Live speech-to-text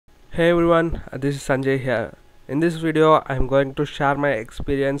Hey everyone, this is Sanjay here. In this video, I am going to share my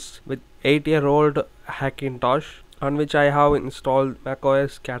experience with 8-year-old Hackintosh, on which I have installed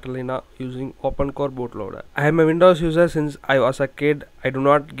macOS Catalina using OpenCore bootloader. I am a Windows user since I was a kid. I do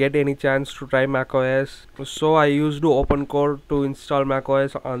not get any chance to try macOS, so I used OpenCore to install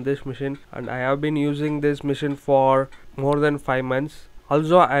macOS on this machine, and I have been using this machine for more than 5 months.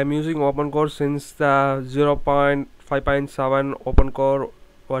 Also, I am using OpenCore since the 0.5.7 OpenCore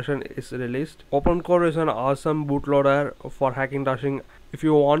version is released. OpenCore is an awesome bootloader for Hackintoshing. If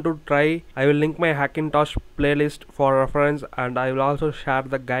you want to try, I will link my Hackintosh playlist for reference, and I will also share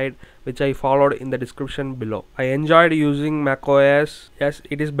the guide which I followed in the description below. I enjoyed using macOS. Yes,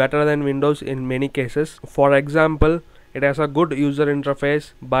 it is better than Windows in many cases. For example, it has a good user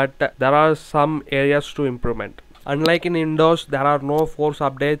interface, but there are some areas to improvement. Unlike in Windows, there are no force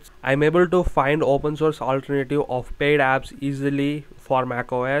updates. I am able to find open source alternative of paid apps easily for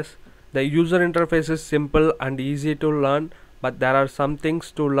macOS. The user interface is simple and easy to learn, but there are some things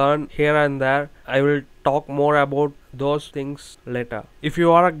to learn here and there. I will talk more about those things later. If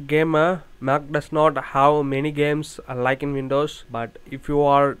you are a gamer, Mac does not have many games like in Windows, but if you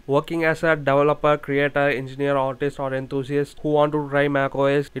are working as a developer, creator, engineer, artist or enthusiast who want to try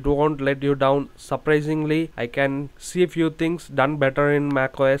macOS, it won't let you down. Surprisingly, I can see a few things done better in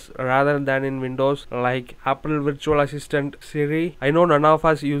macOS rather than in Windows, like Apple Virtual Assistant Siri. I know none of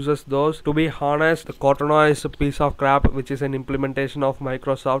us uses those. To be honest, the Cortana is a piece of crap, which is an implementation of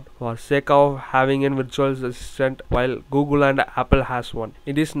Microsoft for sake of having a virtual assistant, while Google and Apple has one.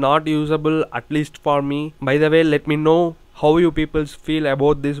 It is not usable, at least for me. By the way, let me know how you people feel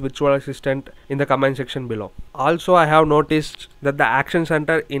about this virtual assistant in the comment section below. Also, I have noticed that the Action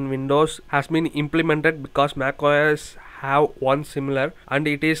Center in Windows has been implemented because macOS have one similar, and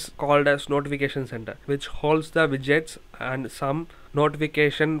it is called as Notification Center, which holds the widgets and some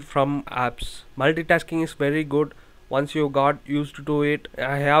notification from apps. Multitasking is very good once you got used to it.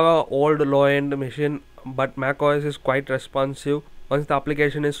 I have a old low-end machine, but macOS is quite responsive once the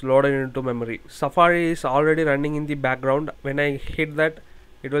application is loaded into memory. Safari is already running in the background. When I hit that,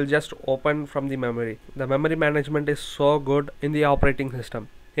 it will just open from the memory. The memory management is so good in the operating system.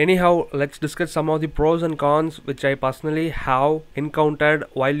 Anyhow, let's discuss some of the pros and cons which I personally have encountered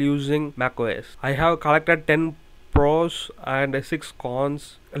while using macOS. I have collected 10 pros and 6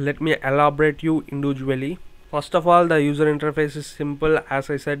 cons. Let me elaborate you individually. First of all, the user interface is simple, as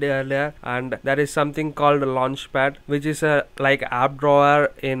I said earlier, and there is something called Launchpad, which is a like app drawer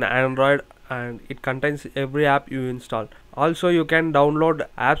in Android, and it contains every app you install. Also, you can download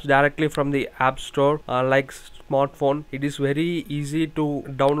apps directly from the App Store, like smartphone. It is very easy to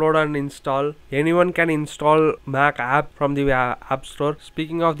download and install. Anyone can install Mac app from the App Store.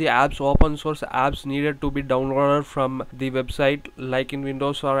 Speaking of the apps, open source apps needed to be downloaded from the website, like in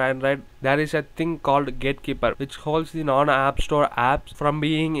Windows or Android. There is a thing called Gatekeeper, which holds the non-App Store apps from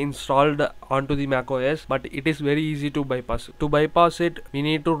being installed onto the macOS, but it is very easy to bypass. To bypass it, we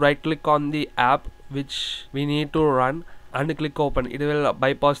need to right click on the app which we need to run and click open. It will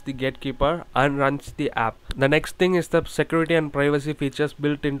bypass the gatekeeper and runs the app. The next thing is the security and privacy features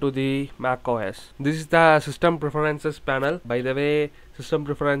built into the macOS. This is the system preferences panel. By the way, system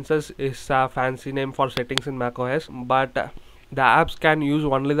preferences is a fancy name for settings in macOS, but the apps can use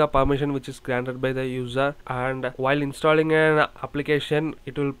only the permission which is granted by the user, and while installing an application,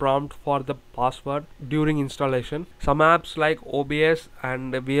 it will prompt for the password during installation. Some apps like OBS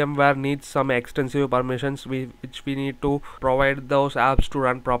and VMware need some extensive permissions which we need to provide those apps to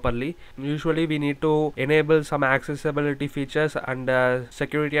run properly. Usually we need to enable some accessibility features and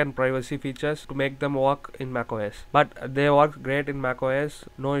security and privacy features to make them work in macOS, but they work great in macOS,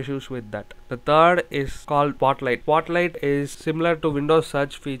 no issues with that. The third is called Spotlight. Spotlight is similar to Windows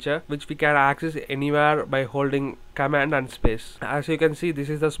search feature, which we can access anywhere by holding command and space. As you can see, this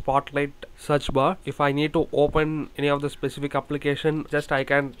is the Spotlight search bar. If I need to open any of the specific application, just I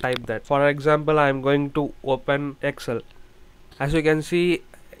can type that. For example, I am going to open Excel. As you can see,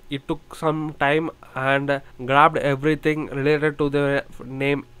 it took some time and grabbed everything related to the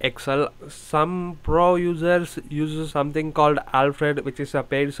name Excel. Some pro users use something called Alfred, which is a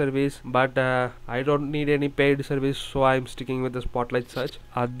paid service, but I don't need any paid service, so I'm sticking with the Spotlight search.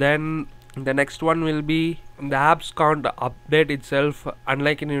 Then the next one will be the apps can't update itself.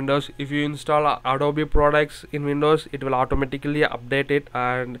 Unlike in Windows, if you install Adobe products in Windows, it will automatically update it,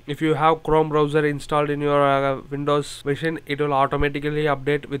 and if you have Chrome browser installed in your Windows machine, it will automatically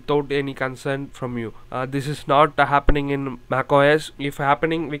update without any consent from you. This is not happening in macOS. If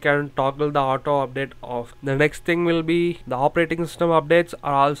happening, we can toggle the auto update off. The next thing will be the operating system updates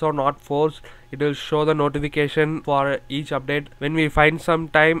are also not forced. it will show the notification for each update. When we find some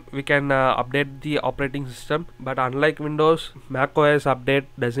time, we can update the operating system. But unlike Windows, macOS update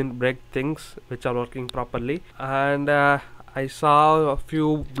doesn't break things which are working properly. And I saw a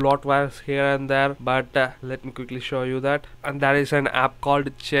few bloatwares here and there, but let me quickly show you that. And there is an app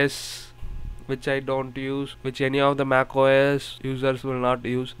called Chess, which I don't use, which any of the macOS users will not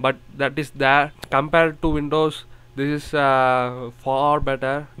use, but that is there. Compared to Windows, this is far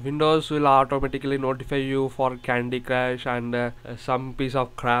better. Windows will automatically notify you for Candy Crush and some piece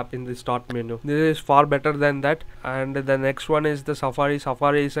of crap in the start menu. This is far better than that. And the next one is the Safari.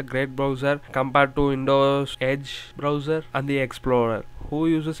 Safari is a great browser compared to Windows Edge browser and the Explorer. Who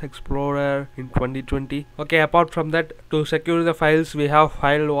uses Explorer in 2020? Okay, apart from that, to secure the files, we have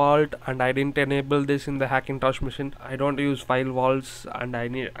File Vault, and I didn't enable this in the Hackintosh machine. I don't use file vaults, and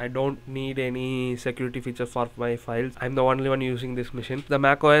I don't need any security feature for my files. I'm the only one using this machine. The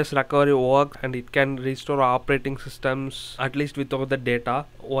macOS recovery works, and it can restore operating systems at least without the data.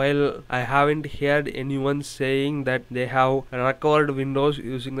 While I haven't heard anyone saying that they have recovered Windows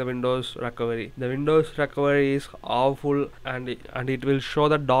using the Windows recovery. The Windows recovery is awful, and it will show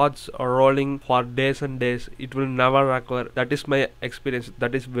the dots rolling for days and days. It will never recover. That is my experience.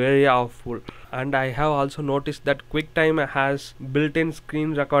 That is very awful. And I have also noticed that QuickTime has built-in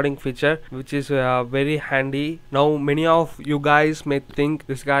screen recording feature, which is very handy. Now many of you guys may think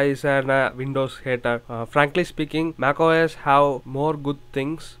this guy is a Windows hater. Frankly speaking, macOS have more good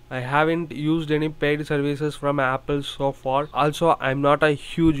things. I haven't used any paid services from Apple so far. Also, I'm not a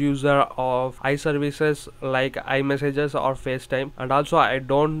huge user of iServices like iMessages or FaceTime, and also I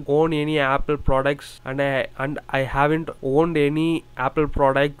don't own any Apple products, and I haven't owned any Apple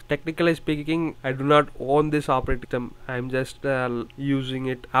product. Technically speaking, I do not own this operating system. I'm just using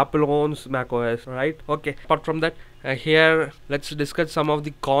it. Apple owns macOS, right? Okay. Apart from that, here let's discuss some of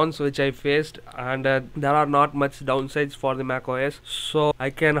the cons which I faced, and there are not much downsides for the macOS. So I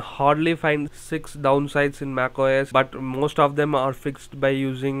can hardly find 6 downsides in macOS, but most of them are fixed by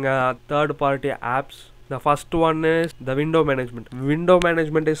using third-party apps. The first one is the window management. Window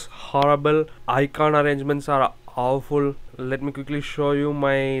management is horrible. Icon arrangements are awful. Let me quickly show you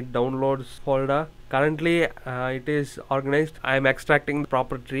my downloads folder. Currently it is organized. I am extracting the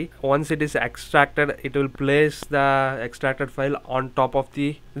property. Once it is extracted, it will place the extracted file on top of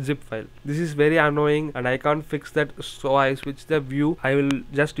the zip file. This is very annoying, and I can't fix that, so I switch the view. I will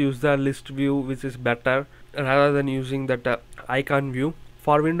just use the list view, which is better rather than using that icon view.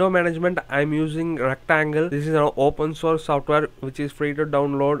 For window management, I am using Rectangle. This is an open source software which is free to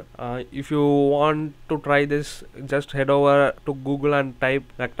download. If you want to try this, just head over to Google and type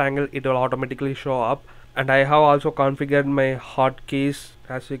Rectangle. It will automatically show up. And I have also configured my hotkeys.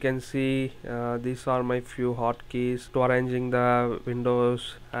 As you can see, these are my few hotkeys to arranging the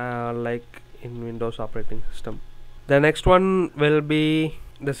windows like in Windows operating system. The next one will be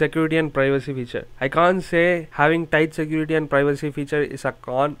the security and privacy feature. I can't say having tight security and privacy feature is a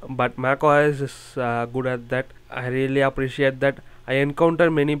con, but macOS is good at that. I really appreciate that. I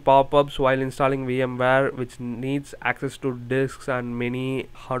encounter many pop-ups while installing VMware, which needs access to disks and many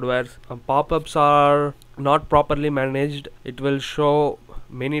hardwares. Pop-ups are not properly managed. It will show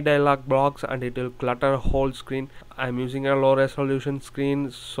many dialog blocks, and it will clutter whole screen. I'm using a low resolution screen,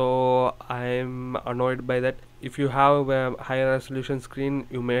 so I'm annoyed by that. If you have a higher resolution screen,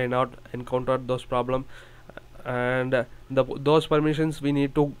 you may not encounter those problems. And those permissions, we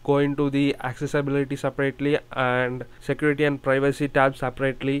need to go into the accessibility separately and security and privacy tab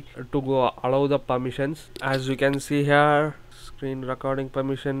separately to go allow the permissions. As you can see here, screen recording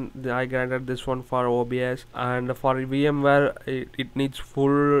permission, I granted this one for OBS, and for VMware it needs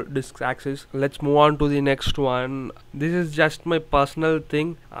full disk access. Let's move on to the next one. This is just my personal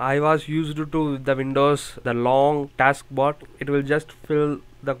thing. I was used to the Windows, the long taskbar. It will just fill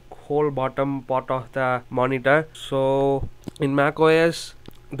the whole bottom part of the monitor. So in macOS,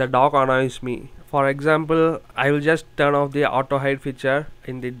 the dock annoys me. For example, I will just turn off the auto hide feature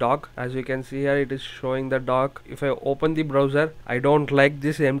in the dock. As you can see here, it is showing the dock. If I open the browser, I don't like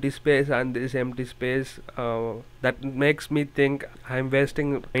this empty space and this empty space. That makes me think I'm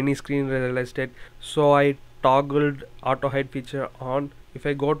wasting any screen real estate. So I toggled auto hide feature on. If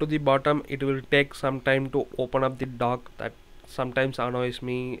I go to the bottom, it will take some time to open up the dock. That sometimes annoys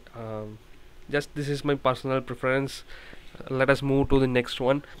me. Just this is my personal preference. Let us move to the next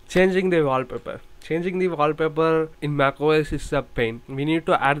one. Changing the wallpaper. Changing the wallpaper in macOS is a pain. We need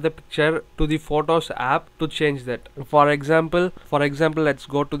to add the picture to the Photos app to change that. For example, let's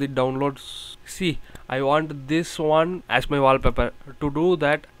go to the downloads. See, I want this one as my wallpaper. To do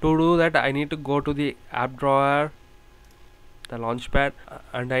that, I need to go to the app drawer. the launchpad,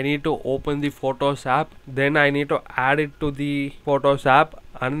 and I need to open the Photos app. Then I need to add it to the Photos app,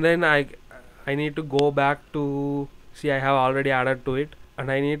 and then I need to go back to, see, I have already added to it,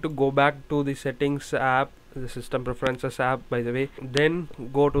 and I need to go back to the settings app, the system preferences app by the way, then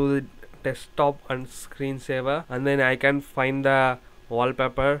go to the desktop and screensaver, and then I can find the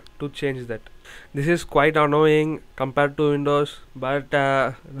wallpaper to change that. This is quite annoying compared to Windows, but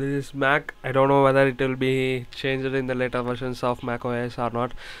this is Mac. I don't know whether it will be changed in the later versions of Mac OS or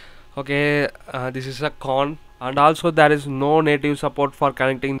not. Okay, this is a con, and also there is no native support for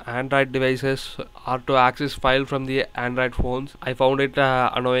connecting Android devices or to access file from the Android phones. I found it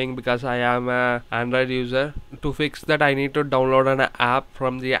annoying because I am a Android user. To fix that, I need to download an app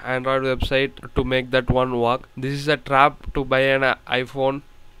from the Android website to make that one work. This is a trap to buy an iPhone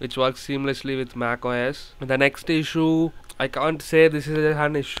which works seamlessly with Mac OS. The next issue, I can't say this is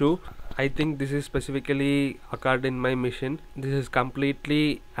an issue. I think this is specifically occurred in my machine. This is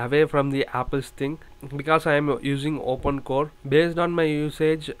completely away from the Apple's thing because I am using OpenCore. Based on my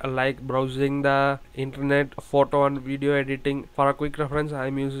usage, like browsing the internet, photo and video editing. For a quick reference, I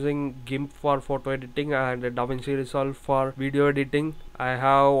am using GIMP for photo editing and DaVinci Resolve for video editing. I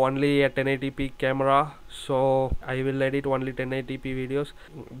have only a 1080p camera, so I will edit only 1080p videos.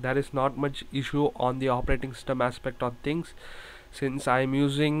 There is not much issue on the operating system aspect of things. Since I am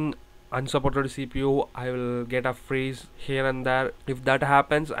using unsupported CPU, I will get a freeze here and there. If that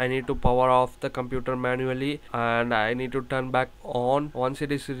happens, I need to power off the computer manually and I need to turn back on once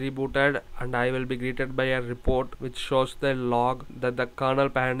it is rebooted, and I will be greeted by a report which shows the log that the kernel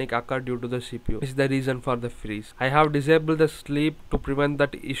panic occurred due to the CPU. This is the reason for the freeze. I have disabled the sleep to prevent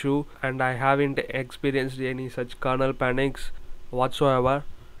that issue, and I haven't experienced any such kernel panics whatsoever.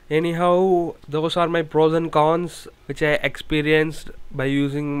 Anyhow, those are my pros and cons which I experienced by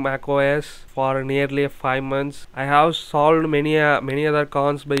using macOS for nearly 5 months. I have solved many other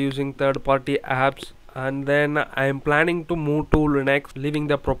cons by using third-party apps, and then I am planning to move to Linux, leaving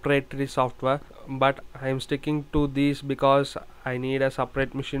the proprietary software. But I am sticking to these because I need a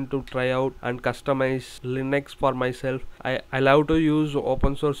separate machine to try out and customize Linux for myself. I love to use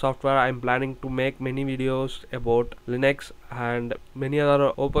open source software. I am planning to make many videos about Linux and many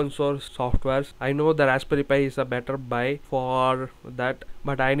other open source softwares. I know the Raspberry Pi is a better buy for that,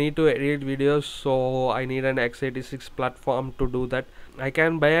 but I need to edit videos, so I need an x86 platform to do that. I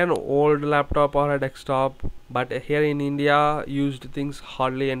can buy an old laptop or a desktop, but here in India, used things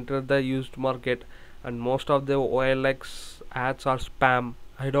hardly enter the used market, and most of the OLX ads are spam.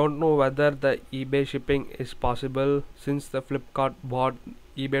 I don't know whether the eBay shipping is possible since the Flipkart bought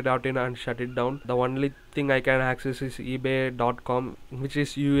ebay.in and shut it down. The only thing I can access is ebay.com, which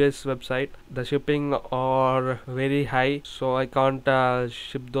is US website. The shipping are very high, so I can't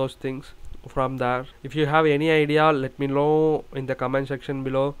ship those things from there. If you have any idea, let me know in the comment section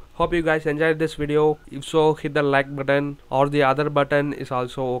below. Hope you guys enjoyed this video. If so, hit the like button, or the other button is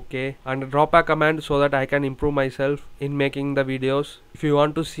also okay, and drop a comment so that I can improve myself in making the videos. If you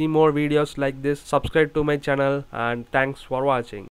want to see more videos like this, subscribe to my channel, and thanks for watching.